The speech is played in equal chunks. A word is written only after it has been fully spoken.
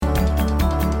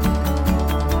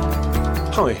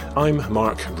Hi, I'm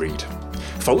Mark Reed.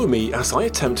 Follow me as I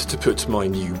attempt to put my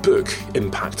new book,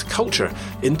 Impact Culture,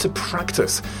 into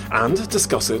practice and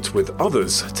discuss it with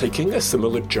others taking a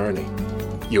similar journey.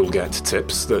 You'll get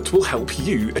tips that will help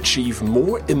you achieve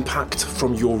more impact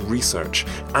from your research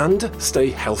and stay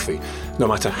healthy, no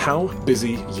matter how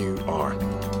busy you are.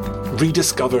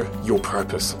 Rediscover your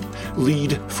purpose.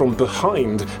 Lead from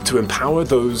behind to empower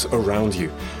those around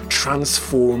you.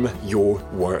 Transform your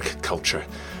work culture.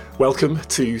 Welcome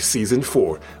to Season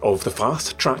 4 of the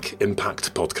Fast Track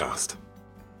Impact Podcast.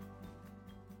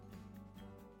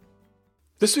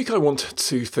 This week I want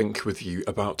to think with you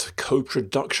about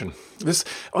co-production. This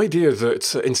idea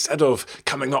that instead of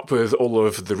coming up with all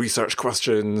of the research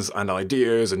questions and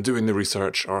ideas and doing the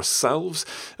research ourselves,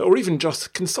 or even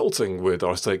just consulting with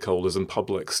our stakeholders and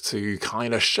publics to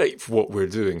kind of shape what we're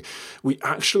doing, we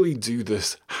actually do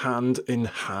this hand in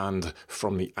hand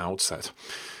from the outset.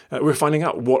 We're finding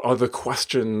out what are the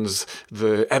questions,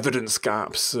 the evidence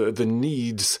gaps, the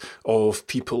needs of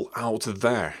people out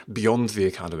there beyond the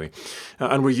academy.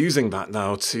 And we're using that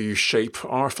now to shape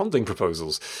our funding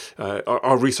proposals,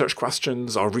 our research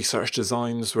questions, our research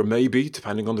designs. We're maybe,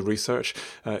 depending on the research,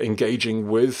 engaging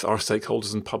with our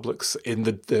stakeholders and publics in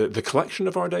the collection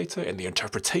of our data, in the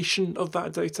interpretation of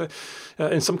that data.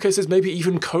 In some cases, maybe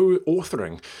even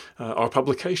co-authoring our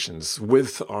publications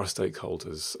with our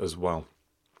stakeholders as well.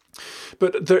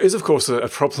 But there is, of course, a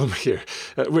problem here,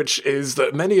 which is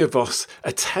that many of us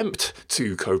attempt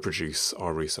to co-produce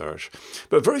our research,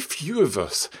 but very few of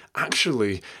us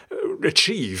actually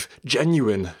achieve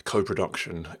genuine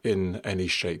co-production in any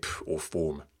shape or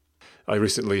form. I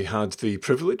recently had the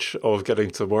privilege of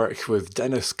getting to work with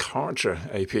Dennis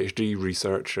Karcher, a PhD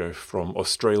researcher from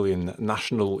Australian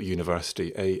National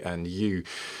University, ANU.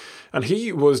 And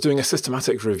he was doing a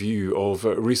systematic review of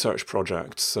research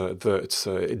projects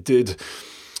that did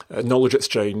knowledge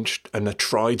exchange and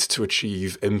tried to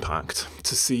achieve impact,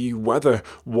 to see whether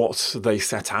what they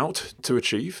set out to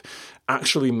achieve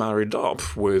actually married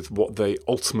up with what they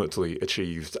ultimately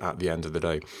achieved at the end of the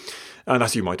day. And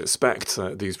as you might expect,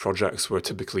 these projects were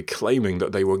typically claiming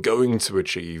that they were going to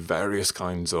achieve various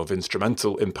kinds of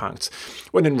instrumental impact,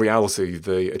 when in reality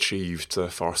they achieved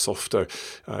far softer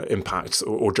impacts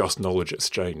or just knowledge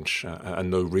exchange and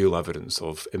no real evidence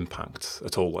of impact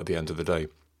at all at the end of the day.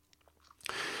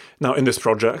 Now, in this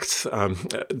project,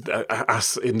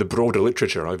 as in the broader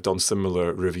literature, I've done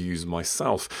similar reviews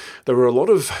myself, there were a lot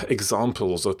of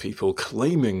examples of people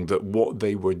claiming that what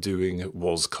they were doing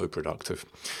was co-productive.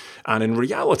 And in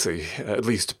reality, at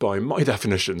least by my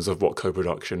definitions of what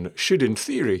co-production should in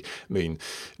theory mean,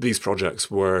 these projects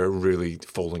were really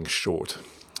falling short.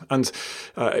 And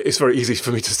it's very easy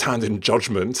for me to stand in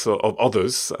judgment of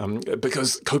others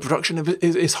because co-production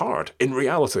is hard in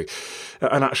reality.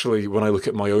 And actually, when I look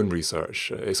at my own research,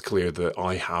 it's clear that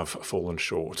I have fallen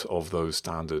short of those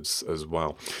standards as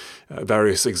well.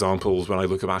 Various examples when I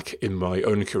look back in my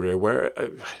own career where,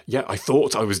 I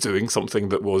thought I was doing something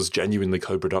that was genuinely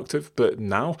co-productive, but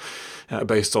now,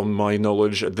 based on my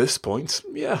knowledge at this point,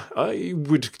 I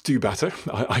would do better.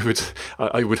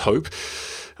 I would hope.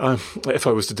 If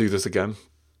I was to do this again.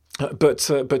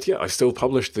 But I still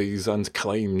published these and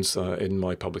claimed in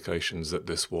my publications that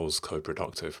this was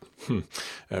co-productive.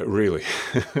 Really?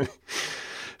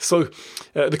 So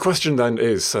the question then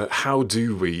is, how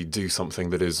do we do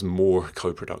something that is more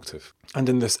co-productive? And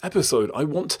in this episode, I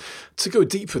want to go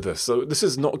deep with this. So this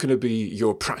is not going to be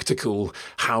your practical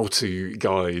how-to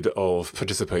guide of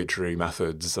participatory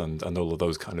methods and all of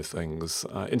those kind of things.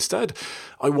 Instead,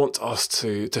 I want us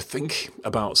to think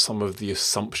about some of the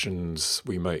assumptions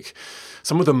we make,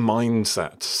 some of the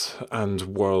mindsets and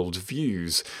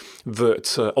worldviews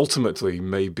that ultimately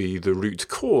may be the root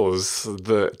cause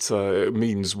that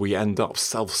means we end up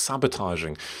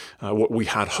self-sabotaging what we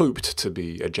had hoped to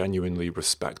be a genuinely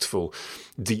respectful,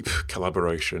 deep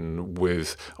collaboration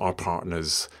with our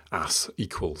partners as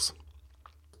equals.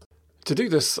 To do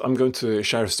this, I'm going to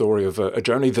share a story of a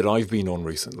journey that I've been on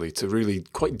recently to really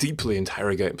quite deeply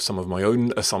interrogate some of my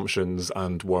own assumptions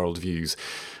and worldviews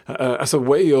as a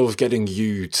way of getting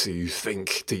you to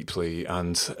think deeply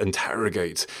and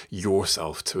interrogate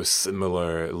yourself to a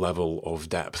similar level of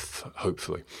depth,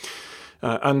 hopefully.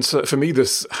 And for me,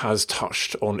 this has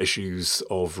touched on issues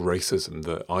of racism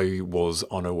that I was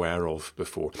unaware of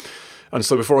before. And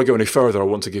so before I go any further, I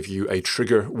want to give you a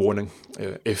trigger warning.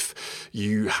 If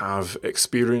you have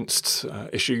experienced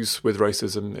issues with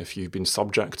racism, if you've been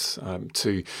subject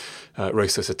to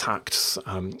racist attacks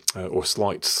or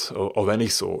slights of any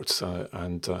sort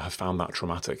and have found that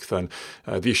traumatic, then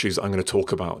the issues I'm going to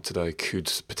talk about today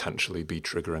could potentially be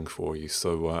triggering for you.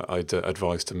 So I'd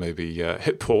advise to maybe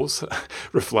hit pause,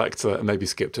 reflect, and maybe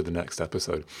skip to the next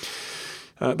episode.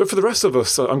 But for the rest of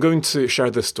us, I'm going to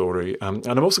share this story, and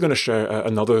I'm also going to share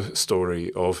another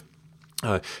story of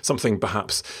something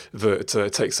perhaps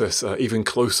that takes us even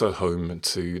closer home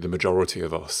to the majority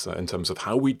of us in terms of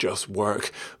how we just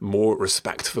work more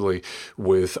respectfully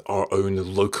with our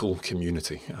own local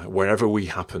community, wherever we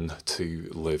happen to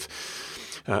live.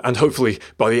 And hopefully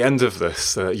by the end of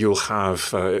this, you'll have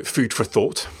food for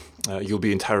thought. You'll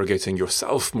be interrogating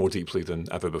yourself more deeply than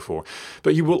ever before.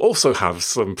 But you will also have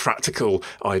some practical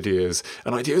ideas,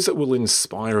 and ideas that will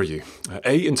inspire you.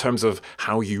 A, in terms of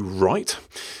how you write,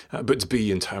 but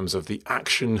B, in terms of the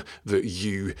action that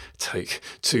you take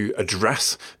to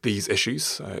address these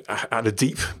issues at a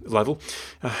deep level,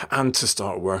 and to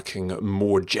start working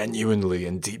more genuinely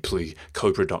and deeply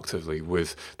co-productively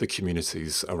with the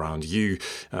communities around you,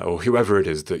 or whoever it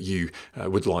is that you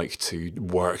would like to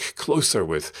work closer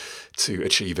with to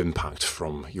achieve impact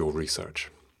from your research.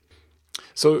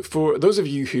 So for those of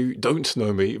you who don't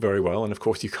know me very well, and of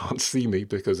course you can't see me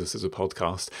because this is a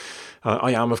podcast,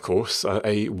 I am, of course,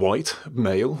 a white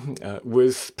male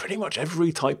with pretty much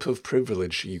every type of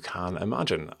privilege you can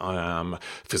imagine. I am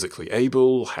physically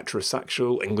able,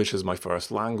 heterosexual, English is my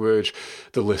first language,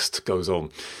 the list goes on.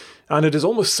 And it is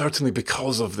almost certainly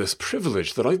because of this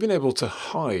privilege that I've been able to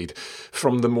hide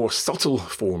from the more subtle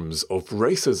forms of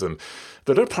racism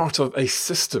that are part of a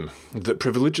system that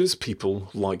privileges people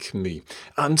like me,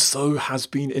 and so has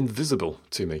been invisible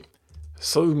to me.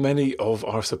 So many of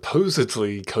our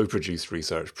supposedly co-produced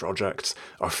research projects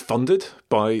are funded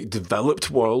by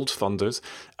developed world funders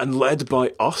and led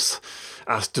by us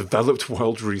as developed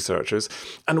world researchers.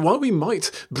 And while we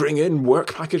might bring in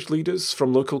work package leaders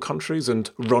from local countries and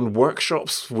run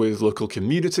workshops with local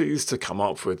communities to come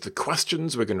up with the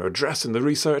questions we're going to address in the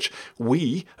research,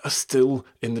 we are still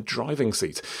in the driving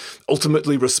seat,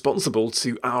 ultimately responsible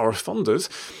to our funders,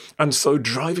 and so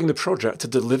driving the project to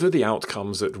deliver the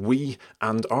outcomes that we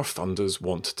and our funders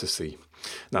want to see.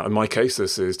 Now, in my case,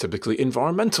 this is typically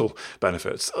environmental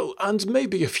benefits, and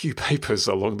maybe a few papers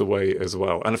along the way as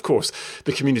well. And of course,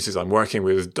 the communities I'm working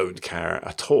with don't care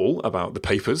at all about the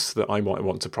papers that I might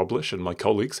want to publish and my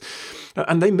colleagues.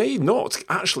 And they may not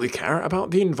actually care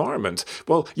about the environment.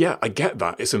 Well, yeah, I get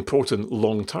that. It's important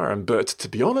long term. But to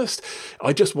be honest,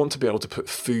 I just want to be able to put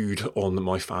food on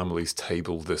my family's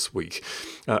table this week.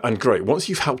 And great, once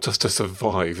you've helped us to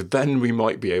survive, then we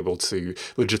might be able to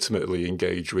legitimately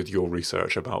engage with your research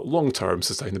about long-term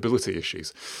sustainability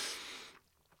issues.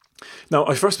 Now,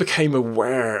 I first became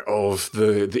aware of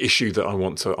the issue that I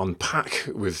want to unpack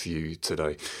with you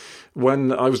today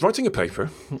when I was writing a paper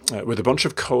with a bunch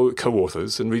of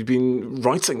co-authors, and we'd been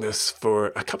writing this for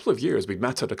a couple of years. We'd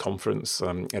met at a conference.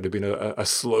 It had been a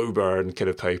slow burn kind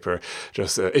of paper,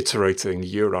 just iterating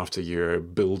year after year,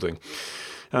 building.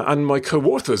 And my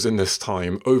co-authors in this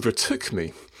time overtook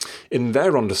me in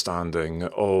their understanding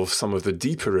of some of the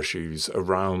deeper issues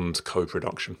around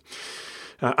co-production.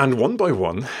 And one by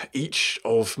one, each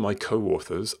of my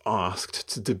co-authors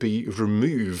asked to be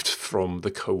removed from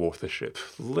the co-authorship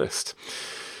list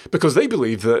because they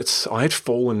believed that I had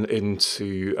fallen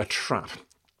into a trap,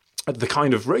 the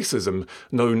kind of racism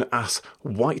known as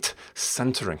white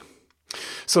centering.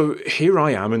 So here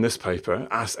I am in this paper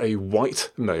as a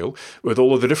white male with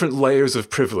all of the different layers of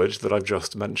privilege that I've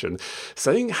just mentioned,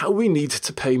 saying how we need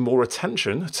to pay more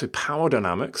attention to power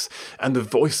dynamics and the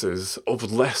voices of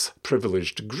less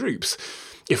privileged groups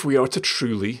if we are to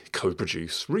truly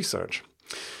co-produce research.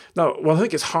 Now, well, I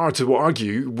think it's hard to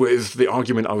argue with the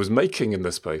argument I was making in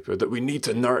this paper that we need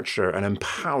to nurture and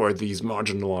empower these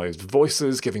marginalized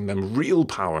voices, giving them real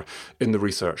power in the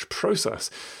research process.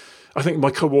 I think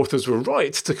my co-authors were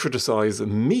right to criticise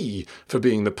me for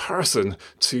being the person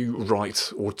to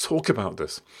write or talk about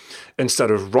this. Instead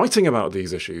of writing about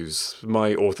these issues,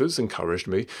 my authors encouraged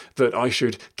me that I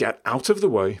should get out of the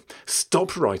way,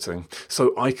 stop writing,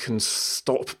 so I can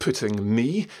stop putting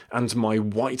me and my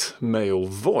white male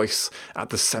voice at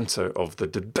the centre of the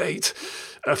debate.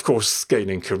 Of course,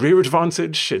 gaining career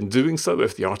advantage in doing so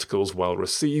if the article's well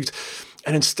received.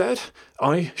 And instead,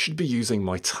 I should be using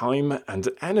my time and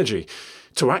energy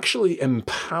to actually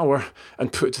empower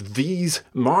and put these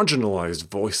marginalised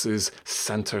voices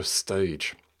centre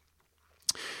stage.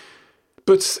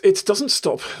 But it doesn't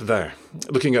stop there.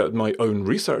 Looking at my own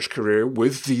research career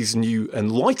with these new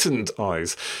enlightened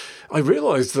eyes, I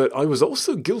realised that I was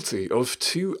also guilty of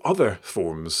two other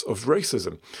forms of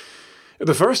racism.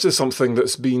 The first is something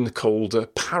that's been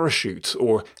called parachute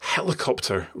or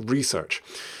helicopter research.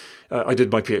 I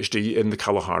did my PhD in the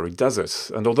Kalahari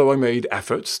Desert, and although I made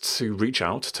efforts to reach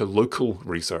out to local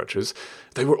researchers,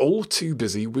 they were all too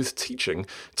busy with teaching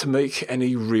to make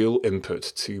any real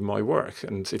input to my work.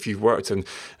 And if you've worked in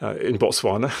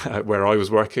Botswana, where I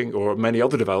was working, or many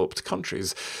other developed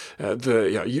countries,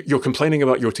 you're complaining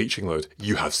about your teaching load.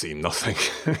 You have seen nothing.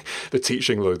 The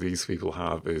teaching load these people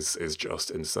have is just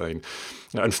insane.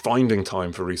 And finding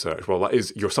time for research, well, that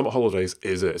is your summer holidays,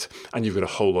 is it? And you've got a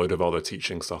whole load of other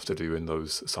teaching stuff to do in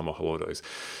those summer holidays.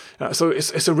 So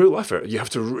it's a real effort. You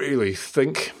have to really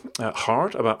think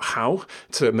hard about how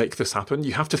to make this happen.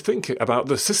 You have to think about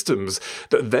the systems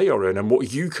that they are in and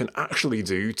what you can actually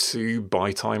do to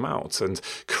buy time out and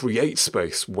create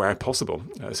space where possible.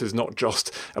 This is not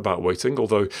just about waiting,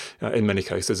 although in many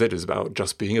cases it is about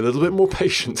just being a little bit more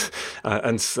patient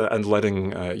and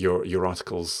letting your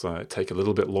articles take a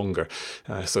little bit longer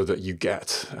so that you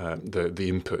get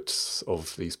the inputs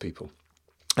of these people.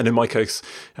 And in my case,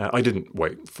 I didn't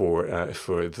wait for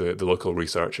the local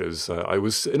researchers. I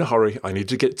was in a hurry. I needed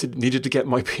to get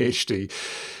my PhD,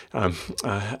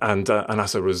 and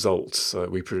as a result,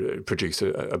 we produced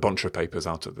a bunch of papers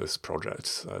out of this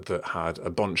project that had a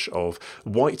bunch of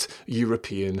white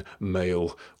European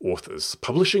male authors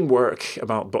publishing work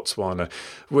about Botswana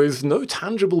with no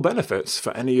tangible benefits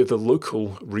for any of the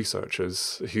local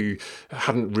researchers who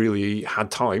hadn't really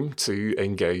had time to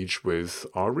engage with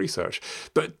our research.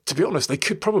 But to be honest, they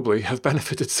could probably have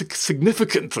benefited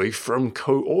significantly from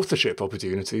co-authorship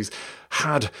opportunities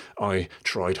had I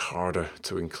tried harder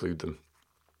to include them.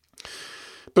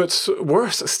 But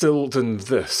worse still than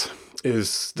this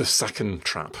is the second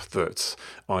trap that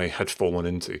I had fallen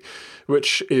into,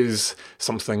 which is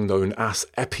something known as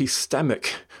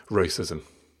epistemic racism.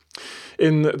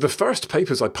 In the first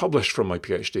papers I published from my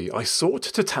PhD, I sought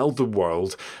to tell the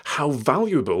world how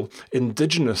valuable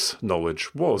indigenous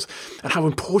knowledge was and how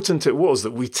important it was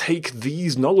that we take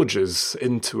these knowledges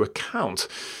into account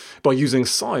by using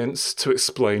science to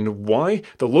explain why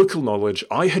the local knowledge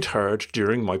I had heard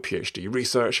during my PhD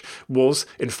research was,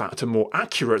 in fact, a more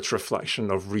accurate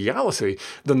reflection of reality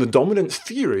than the dominant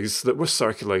theories that were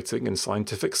circulating in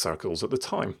scientific circles at the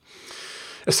time.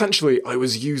 Essentially, I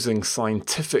was using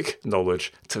scientific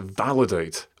knowledge to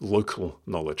validate local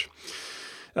knowledge.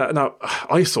 Now,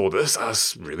 I saw this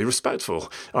as really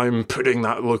respectful. I'm putting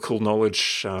that local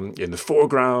knowledge in the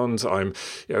foreground. I'm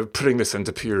putting this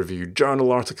into peer-reviewed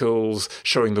journal articles,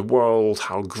 showing the world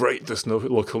how great this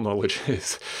local knowledge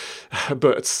is.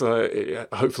 But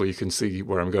hopefully you can see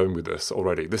where I'm going with this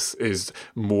already. This is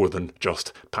more than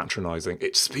just patronising.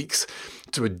 It speaks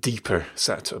to a deeper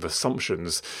set of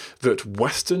assumptions that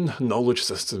Western knowledge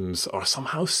systems are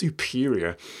somehow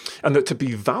superior, and that to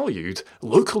be valued,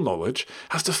 local knowledge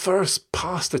has to first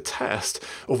pass the test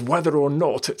of whether or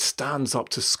not it stands up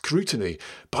to scrutiny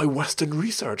by Western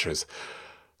researchers.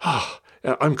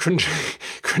 I'm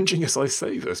cringing as I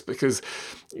say this because,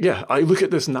 I look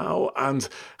at this now and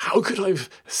how could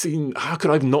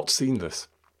I've not seen this?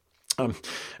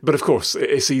 But of course,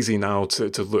 it's easy now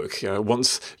to look.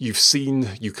 Once you've seen,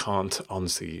 you can't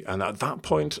unsee. And at that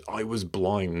point, I was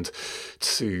blind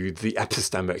to the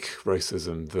epistemic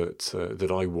racism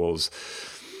that I was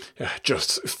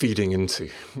just feeding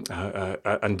into,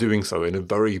 and doing so in a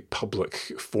very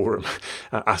public forum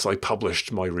as I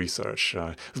published my research,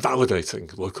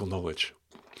 validating local knowledge.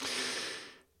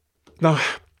 Now,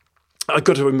 I've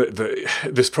got to admit that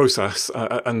this process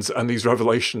and these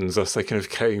revelations as they kind of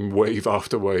came wave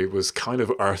after wave was kind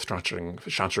of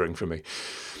earth-shattering for me.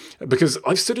 Because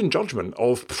I've stood in judgment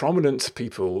of prominent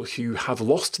people who have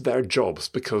lost their jobs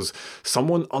because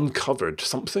someone uncovered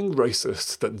something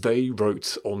racist that they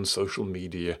wrote on social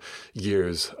media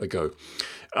years ago.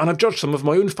 And I've judged some of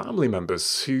my own family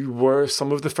members who were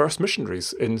some of the first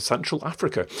missionaries in Central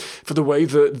Africa for the way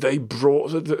that they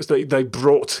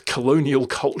brought colonial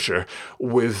culture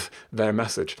with their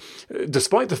message.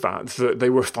 Despite the fact that they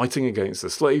were fighting against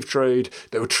the slave trade,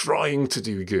 they were trying to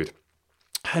do good.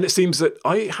 And it seems that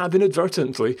I have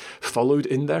inadvertently followed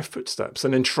in their footsteps.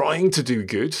 And in trying to do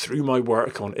good through my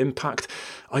work on impact,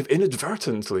 I've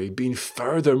inadvertently been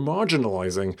further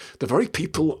marginalising the very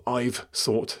people I've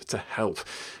sought to help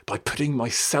by putting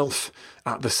myself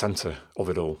at the centre of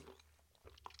it all.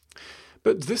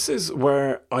 But this is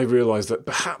where I realise that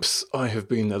perhaps I have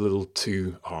been a little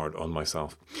too hard on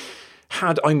myself.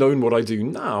 Had I known what I do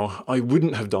now, I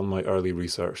wouldn't have done my early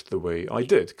research the way I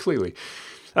did, clearly.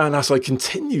 And as I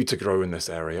continue to grow in this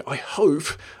area, I hope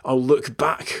I'll look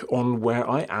back on where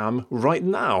I am right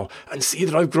now and see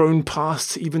that I've grown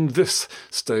past even this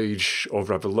stage of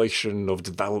revelation, of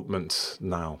development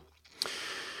now.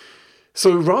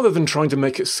 So rather than trying to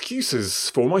make excuses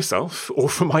for myself or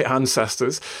for my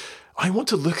ancestors, I want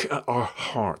to look at our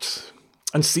heart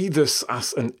and see this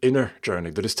as an inner journey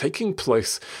that is taking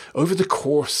place over the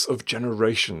course of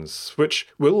generations, which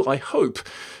will, I hope,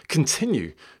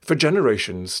 continue for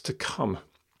generations to come.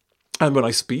 And when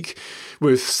I speak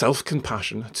with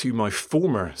self-compassion to my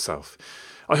former self,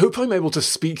 I hope I'm able to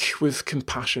speak with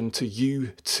compassion to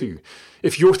you too,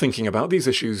 if you're thinking about these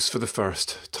issues for the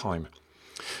first time.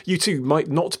 You too might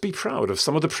not be proud of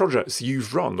some of the projects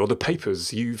you've run or the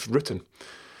papers you've written.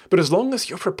 But as long as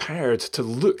you're prepared to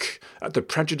look at the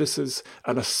prejudices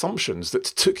and assumptions that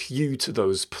took you to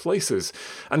those places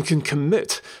and can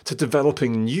commit to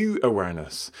developing new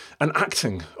awareness and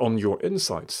acting on your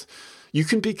insights, you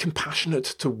can be compassionate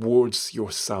towards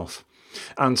yourself.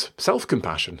 And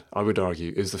self-compassion, I would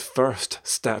argue, is the first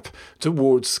step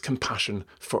towards compassion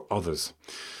for others.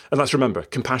 And let's remember,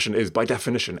 compassion is, by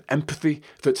definition, empathy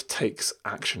that takes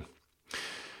action.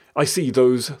 I see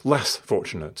those less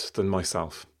fortunate than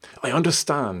myself. I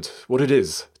understand what it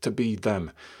is to be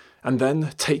them, and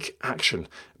then take action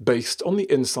based on the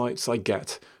insights I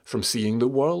get from seeing the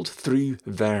world through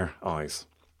their eyes.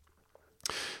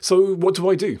 So what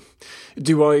do?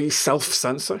 Do I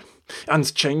self-censor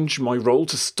and change my role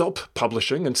to stop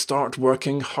publishing and start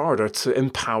working harder to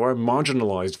empower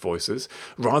marginalised voices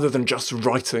rather than just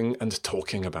writing and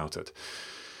talking about it?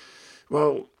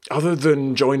 Well, other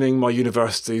than joining my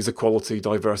university's Equality,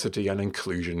 Diversity and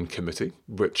Inclusion Committee,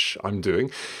 which I'm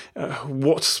doing,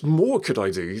 what more could I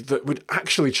do that would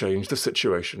actually change the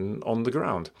situation on the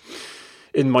ground?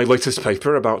 In my latest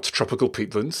paper about tropical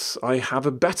peatlands, I have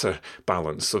a better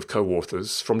balance of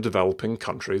co-authors from developing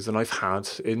countries than I've had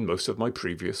in most of my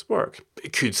previous work.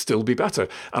 It could still be better,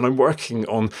 and I'm working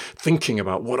on thinking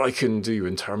about what I can do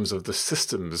in terms of the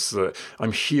systems that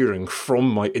I'm hearing from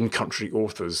my in-country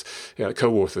authors,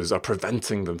 co-authors, are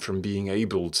preventing them from being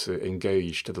able to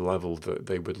engage to the level that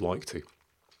they would like to.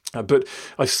 But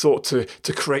I've sought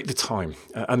to create the time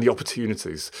and the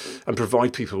opportunities and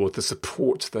provide people with the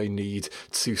support they need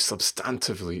to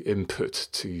substantively input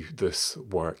to this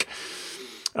work.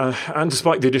 And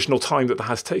despite the additional time that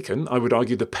has taken, I would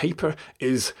argue the paper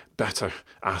is better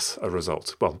as a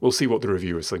result. Well, we'll see what the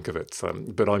reviewers think of it,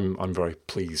 but I'm very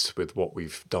pleased with what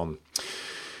we've done.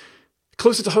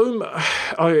 Closer to home,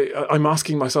 I'm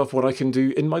asking myself what I can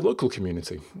do in my local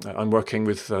community. I'm working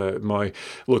with my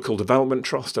local development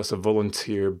trust as a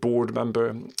volunteer board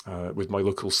member, with my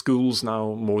local schools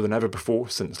now more than ever before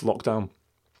since lockdown.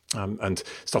 And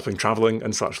stopping travelling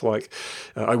and such like.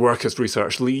 I work as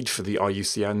research lead for the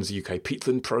IUCN's UK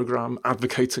Peatland programme,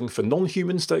 advocating for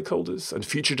non-human stakeholders and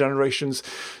future generations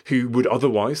who would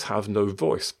otherwise have no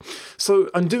voice. So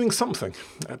I'm doing something,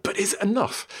 but is it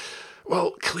enough?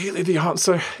 Well, clearly the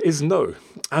answer is no.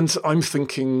 And I'm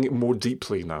thinking more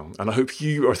deeply now, and I hope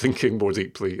you are thinking more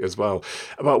deeply as well,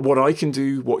 about what I can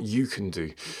do, what you can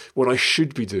do, what I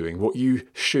should be doing, what you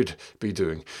should be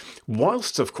doing,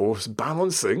 whilst, of course,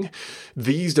 balancing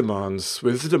these demands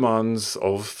with the demands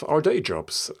of our day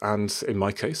jobs, and in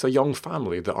my case, a young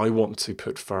family that I want to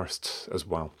put first as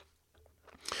well.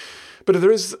 But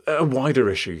there is a wider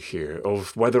issue here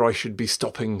of whether I should be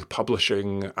stopping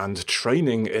publishing and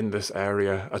training in this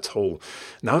area at all,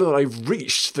 now that I've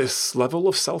reached this level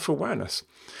of self-awareness.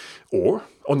 Or,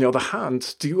 on the other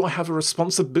hand, do I have a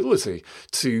responsibility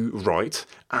to write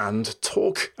and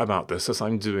talk about this as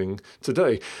I'm doing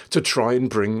today, to try and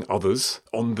bring others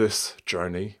on this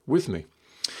journey with me?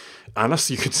 And as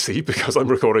you can see, because I'm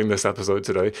recording this episode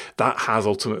today, that has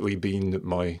ultimately been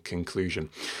my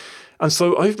conclusion. And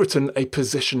so I've written a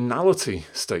positionality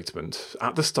statement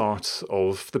at the start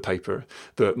of the paper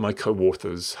that my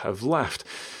co-authors have left,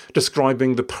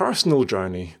 describing the personal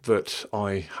journey that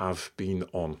I have been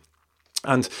on.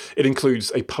 And it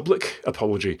includes a public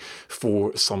apology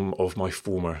for some of my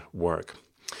former work.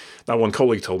 Now, one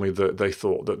colleague told me that they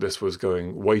thought that this was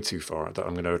going way too far, that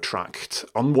I'm going to attract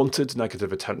unwanted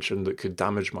negative attention that could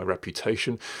damage my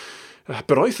reputation.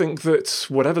 But I think that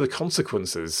whatever the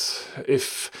consequences,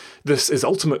 if this is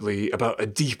ultimately about a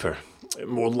deeper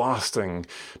more lasting,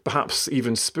 perhaps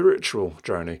even spiritual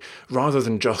journey, rather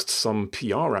than just some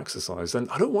PR exercise, then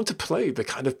I don't want to play the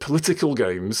kind of political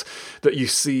games that you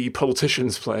see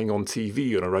politicians playing on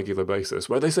TV on a regular basis,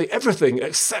 where they say everything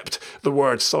except the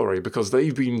word sorry, because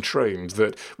they've been trained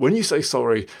that when you say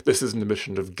sorry, this is an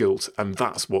admission of guilt, and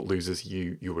that's what loses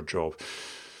you your job.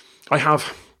 I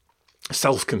have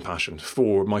self-compassion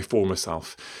for my former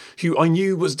self, who I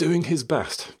knew was doing his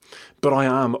best. But I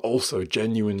am also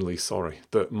genuinely sorry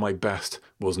that my best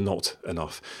was not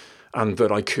enough, and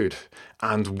that I could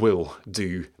and will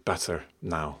do better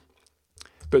now.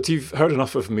 But you've heard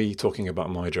enough of me talking about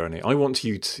my journey. I want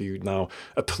you to now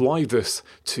apply this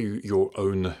to your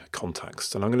own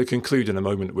context. And I'm going to conclude in a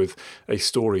moment with a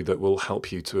story that will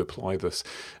help you to apply this.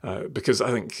 Because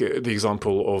I think the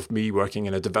example of me working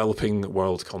in a developing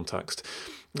world context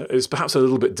is perhaps a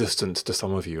little bit distant to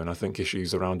some of you, and I think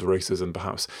issues around racism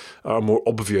perhaps are more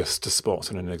obvious to spot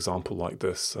in an example like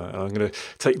this. And I'm going to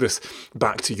take this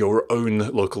back to your own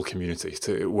local community,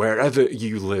 to wherever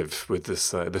you live with this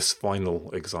this final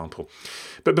example.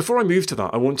 But before I move to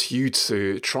that, I want you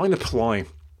to try and apply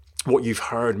what you've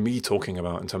heard me talking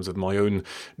about in terms of my own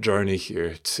journey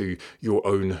here to your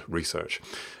own research.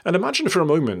 And imagine for a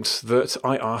moment that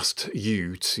I asked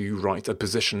you to write a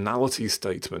positionality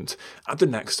statement at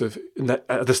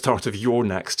the start of your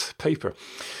next paper.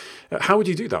 How would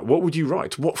you do that? What would you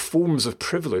write? What forms of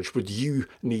privilege would you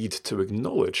need to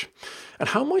acknowledge? And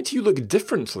how might you look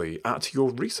differently at your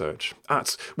research,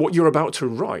 at what you're about to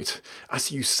write,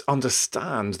 as you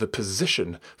understand the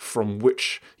position from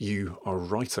which you are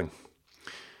writing?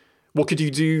 What could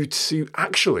you do to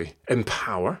actually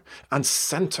empower and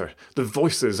centre the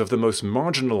voices of the most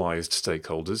marginalised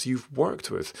stakeholders you've worked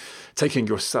with, taking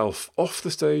yourself off the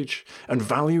stage and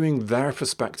valuing their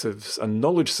perspectives and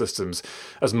knowledge systems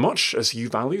as much as you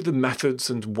value the methods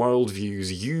and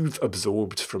worldviews you've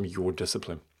absorbed from your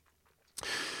discipline?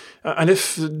 And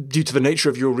if, due to the nature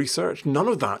of your research, none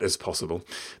of that is possible,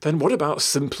 then what about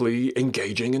simply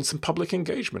engaging in some public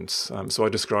engagements? So I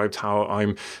described how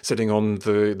I'm sitting on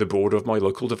the board of my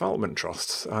local development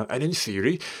trust. And in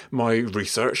theory, my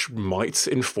research might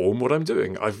inform what I'm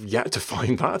doing. I've yet to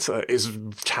find that. Is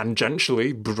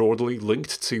tangentially, broadly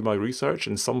linked to my research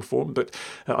in some form, but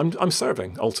I'm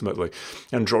serving, ultimately,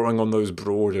 and drawing on those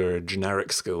broader,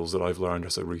 generic skills that I've learned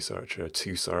as a researcher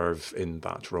to serve in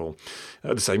that role.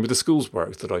 The same with the schools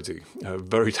work that I do,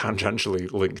 very tangentially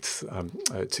linked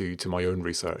to my own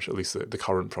research, at least the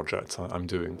current project I'm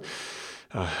doing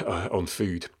on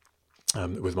food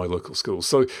with my local schools.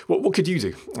 So what could you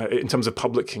do in terms of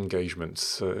public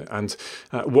engagement, and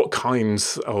what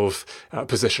kinds of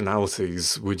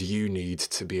positionalities would you need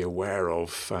to be aware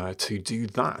of to do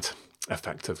that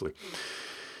effectively?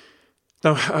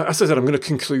 Now, as I said, I'm going to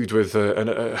conclude with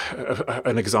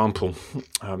an example.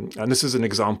 And this is an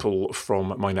example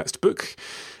from my next book,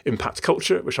 Impact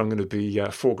Culture, which I'm going to be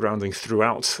foregrounding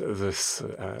throughout this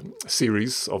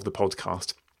series of the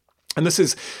podcast. And this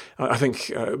is, I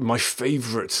think, my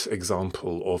favourite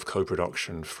example of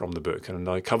co-production from the book. And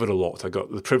I covered a lot. I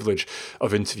got the privilege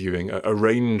of interviewing a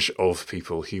range of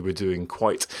people who were doing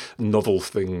quite novel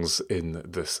things in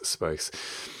this space.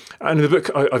 And in the book,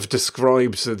 I've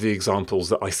described the examples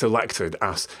that I selected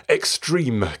as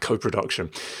extreme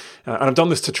co-production. And I've done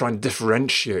this to try and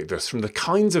differentiate this from the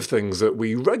kinds of things that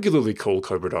we regularly call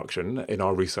co-production in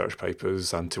our research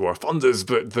papers and to our funders,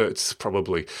 but that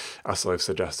probably, as I've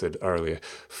suggested earlier,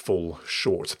 fall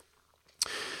short.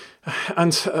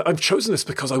 And I've chosen this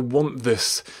because I want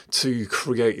this to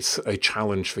create a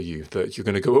challenge for you that you're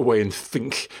going to go away and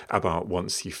think about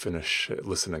once you finish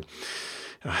listening.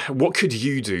 What could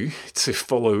you do to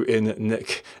follow in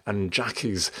Nick and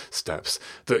Jackie's steps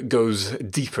that goes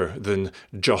deeper than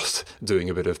just doing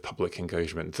a bit of public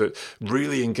engagement, that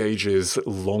really engages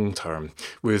long-term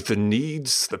with the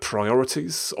needs, the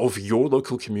priorities of your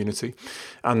local community,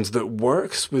 and that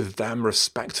works with them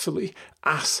respectfully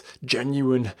as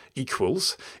genuine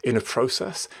equals in a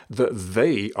process that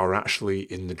they are actually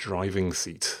in the driving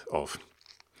seat of?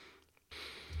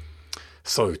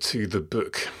 So, to the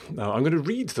book. Now, I'm going to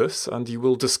read this, and you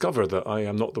will discover that I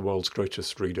am not the world's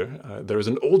greatest reader. There is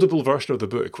an audible version of the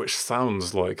book which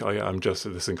sounds like I am just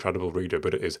this incredible reader,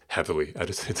 but it is heavily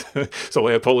edited. So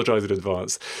I apologise in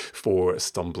advance for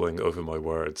stumbling over my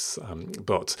words.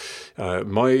 But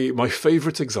my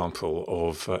favourite example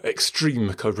of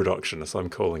extreme co-production, as I'm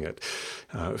calling it,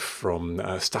 from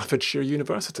Staffordshire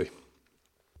University.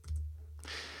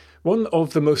 One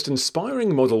of the most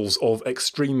inspiring models of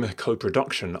extreme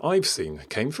co-production I've seen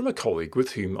came from a colleague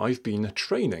with whom I've been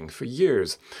training for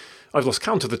years. I've lost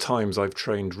count of the times I've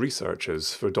trained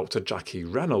researchers for Dr. Jackie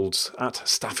Reynolds at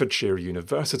Staffordshire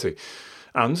University.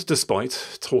 And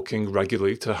despite talking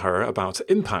regularly to her about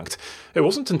impact, it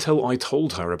wasn't until I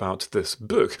told her about this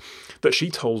book that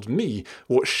she told me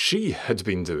what she had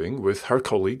been doing with her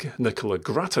colleague Nicola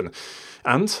Grattan,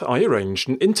 and I arranged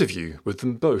an interview with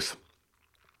them both.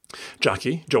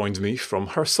 Jackie joined me from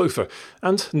her sofa,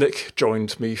 and Nick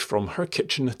joined me from her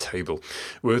kitchen table,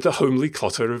 with a homely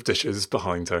clutter of dishes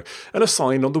behind her and a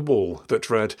sign on the wall that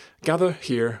read, "Gather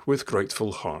here with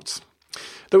grateful hearts."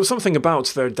 There was something about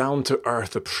their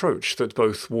down-to-earth approach that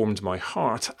both warmed my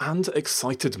heart and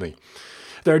excited me.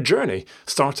 Their journey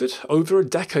started over a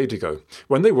decade ago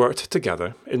when they worked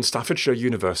together in Staffordshire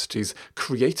University's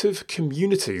Creative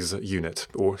Communities Unit,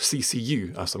 or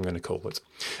CCU as I'm going to call it,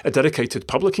 a dedicated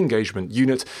public engagement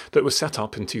unit that was set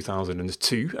up in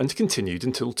 2002 and continued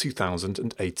until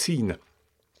 2018.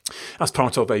 As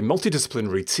part of a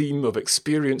multidisciplinary team of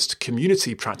experienced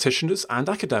community practitioners and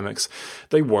academics,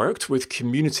 they worked with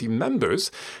community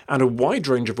members and a wide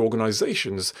range of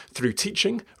organisations through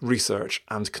teaching, research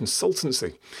and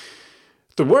consultancy.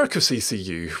 The work of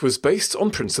CCU was based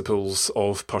on principles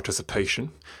of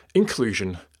participation,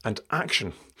 inclusion and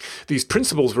action. These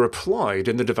principles were applied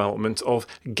in the development of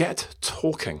Get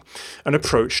Talking, an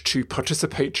approach to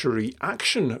participatory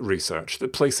action research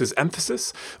that places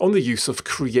emphasis on the use of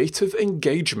creative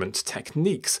engagement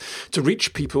techniques to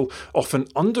reach people often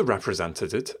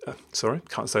underrepresented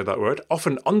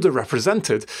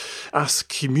as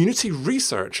community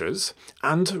researchers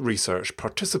and research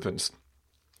participants.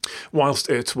 Whilst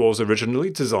it was originally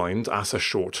designed as a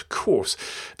short course,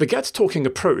 the Get Talking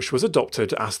approach was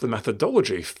adopted as the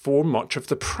methodology for much of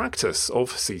the practice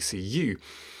of CCU.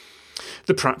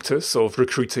 The practice of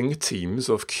recruiting teams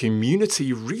of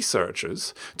community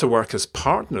researchers to work as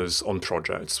partners on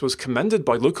projects was commended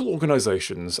by local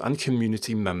organisations and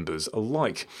community members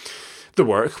alike. The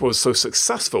work was so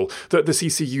successful that the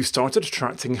CCU started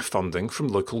attracting funding from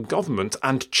local government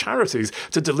and charities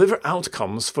to deliver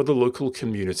outcomes for the local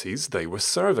communities they were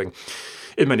serving.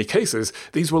 In many cases,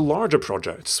 these were larger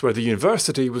projects where the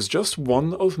university was just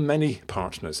one of many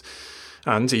partners.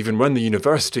 And even when the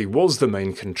university was the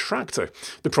main contractor,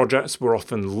 the projects were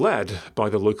often led by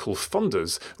the local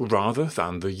funders rather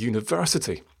than the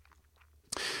university.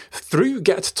 Through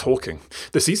Get Talking,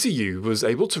 the CCU was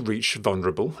able to reach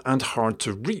vulnerable and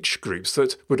hard-to-reach groups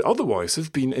that would otherwise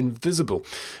have been invisible,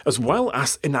 as well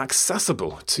as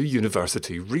inaccessible to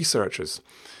university researchers.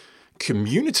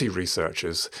 Community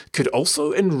researchers could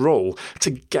also enrol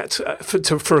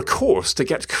for a course to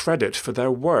get credit for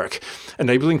their work,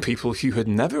 enabling people who had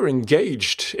never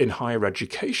engaged in higher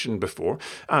education before,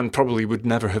 and probably would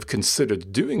never have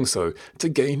considered doing so, to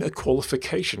gain a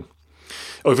qualification.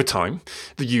 Over time,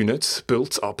 the unit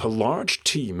built up a large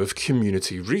team of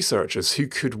community researchers who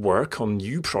could work on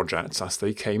new projects as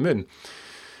they came in.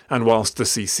 And whilst the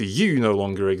CCU no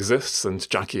longer exists and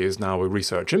Jackie is now a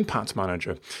research impact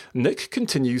manager, Nick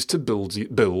continues to build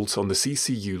on the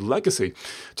CCU legacy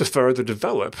to further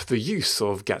develop the use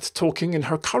of Get Talking in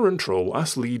her current role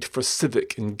as lead for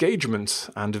civic engagement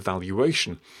and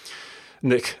evaluation.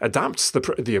 Nick adapts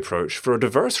the approach for a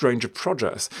diverse range of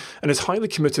projects and is highly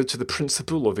committed to the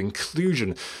principle of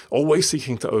inclusion, always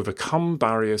seeking to overcome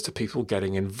barriers to people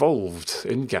getting involved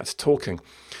in Get Talking.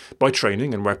 By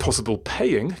training and where possible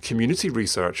paying community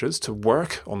researchers to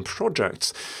work on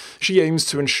projects, she aims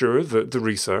to ensure that the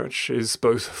research is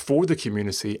both for the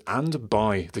community and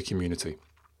by the community.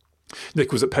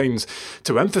 Nick was at pains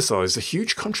to emphasise the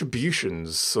huge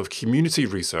contributions of community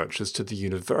researchers to the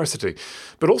university,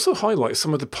 but also highlight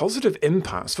some of the positive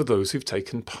impacts for those who've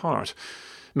taken part.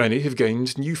 Many have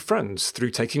gained new friends through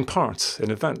taking part in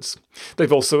events.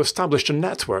 They've also established a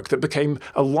network that became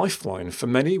a lifeline for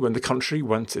many when the country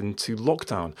went into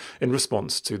lockdown in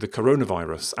response to the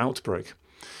coronavirus outbreak.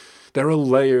 There are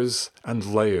layers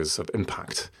and layers of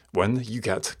impact when you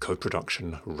get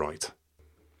co-production right.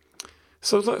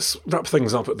 So let's wrap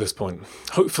things up at this point.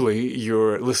 Hopefully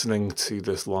you're listening to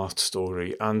this last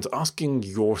story and asking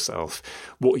yourself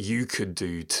what you could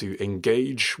do to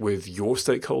engage with your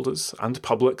stakeholders and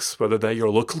publics, whether they're your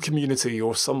local community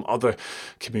or some other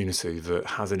community that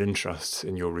has an interest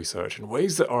in your research, in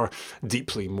ways that are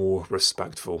deeply more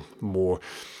respectful, more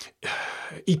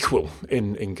equal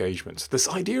in engagement. This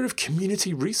idea of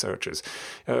community researchers.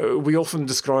 We often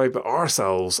describe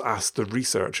ourselves as the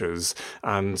researchers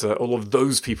and all of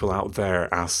those people out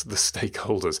there as the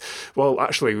stakeholders. Well,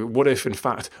 actually, what if in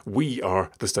fact we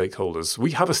are the stakeholders?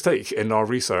 We have a stake in our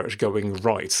research going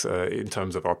right in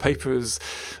terms of our papers,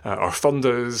 our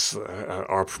funders,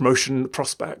 our promotion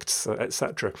prospects,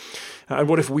 etc. And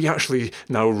what if we actually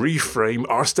now reframe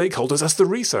our stakeholders as the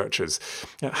researchers?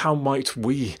 How might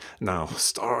we now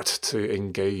start to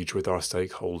engage with our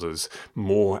stakeholders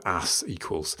more as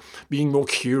equals, being more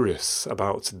curious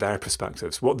about their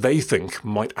perspectives, what they think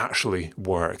might actually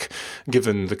work,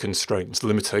 given the constraints,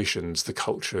 limitations, the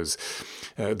cultures,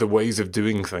 the ways of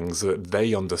doing things that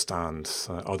they understand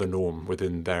are the norm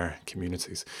within their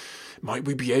communities? Might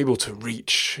we be able to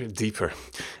reach deeper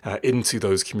into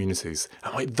those communities?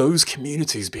 And might those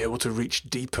communities be able to reach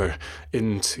deeper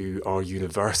into our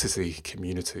university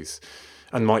communities?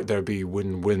 And might there be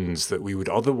win-wins that we would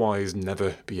otherwise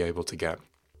never be able to get?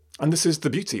 And this is the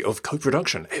beauty of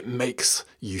co-production. It makes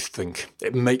you think.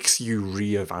 It makes you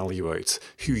reevaluate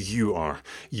who you are,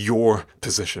 your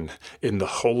position in the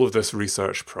whole of this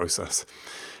research process.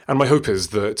 And my hope is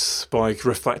that by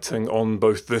reflecting on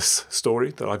both this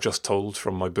story that I've just told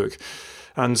from my book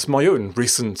and my own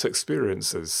recent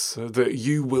experiences, that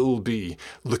you will be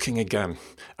looking again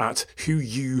at who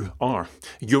you are,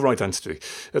 your identity,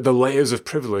 the layers of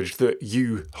privilege that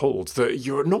you hold, that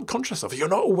you're not conscious of, you're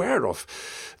not aware of,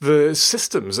 the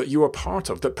systems that you are part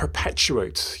of that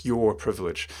perpetuate your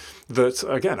privilege, that,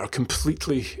 again, are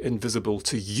completely invisible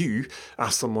to you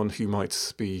as someone who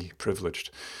might be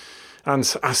privileged.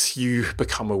 And as you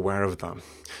become aware of that,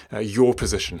 your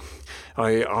position,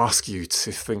 I ask you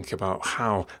to think about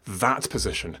how that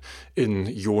position in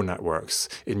your networks,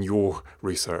 in your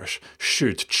research,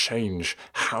 should change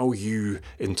how you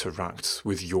interact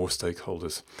with your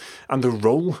stakeholders and the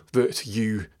role that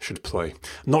you should play,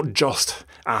 not just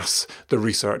as the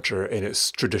researcher in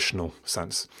its traditional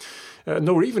sense.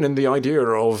 Nor even in the idea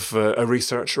of a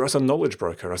researcher as a knowledge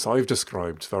broker, as I've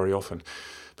described very often,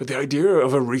 but the idea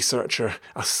of a researcher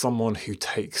as someone who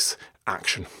takes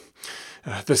action.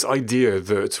 This idea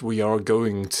that we are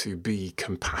going to be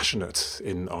compassionate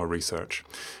in our research.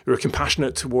 We're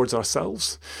compassionate towards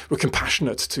ourselves. We're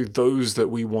compassionate to those that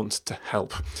we want to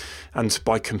help. And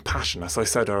by compassion, as I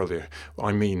said earlier,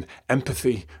 I mean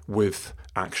empathy with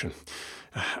action.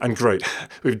 And great,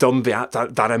 we've done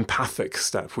that empathic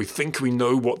step. We think we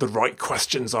know what the right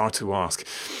questions are to ask.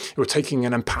 We're taking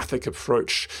an empathic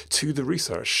approach to the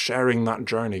research, sharing that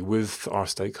journey with our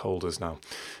stakeholders now.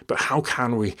 But how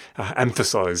can we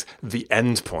emphasize the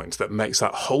end point that makes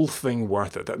that whole thing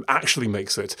worth it, that actually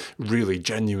makes it really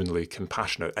genuinely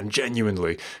compassionate and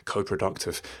genuinely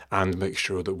co-productive, and make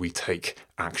sure that we take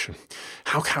action?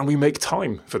 How can we make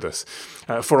time for this,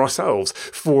 for ourselves,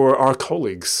 for our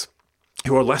colleagues,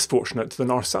 who are less fortunate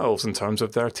than ourselves in terms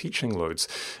of their teaching loads,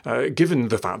 given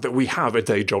the fact that we have a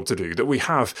day job to do, that we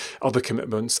have other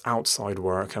commitments outside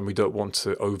work, and we don't want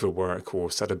to overwork or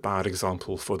set a bad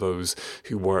example for those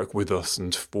who work with us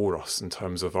and for us in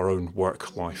terms of our own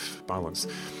work-life balance.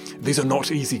 These are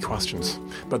not easy questions,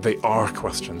 but they are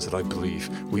questions that I believe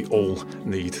we all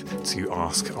need to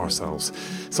ask ourselves.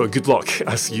 So good luck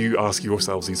as you ask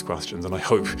yourselves these questions, and I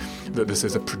hope that this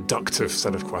is a productive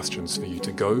set of questions for you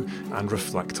to go and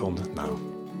reflect on now.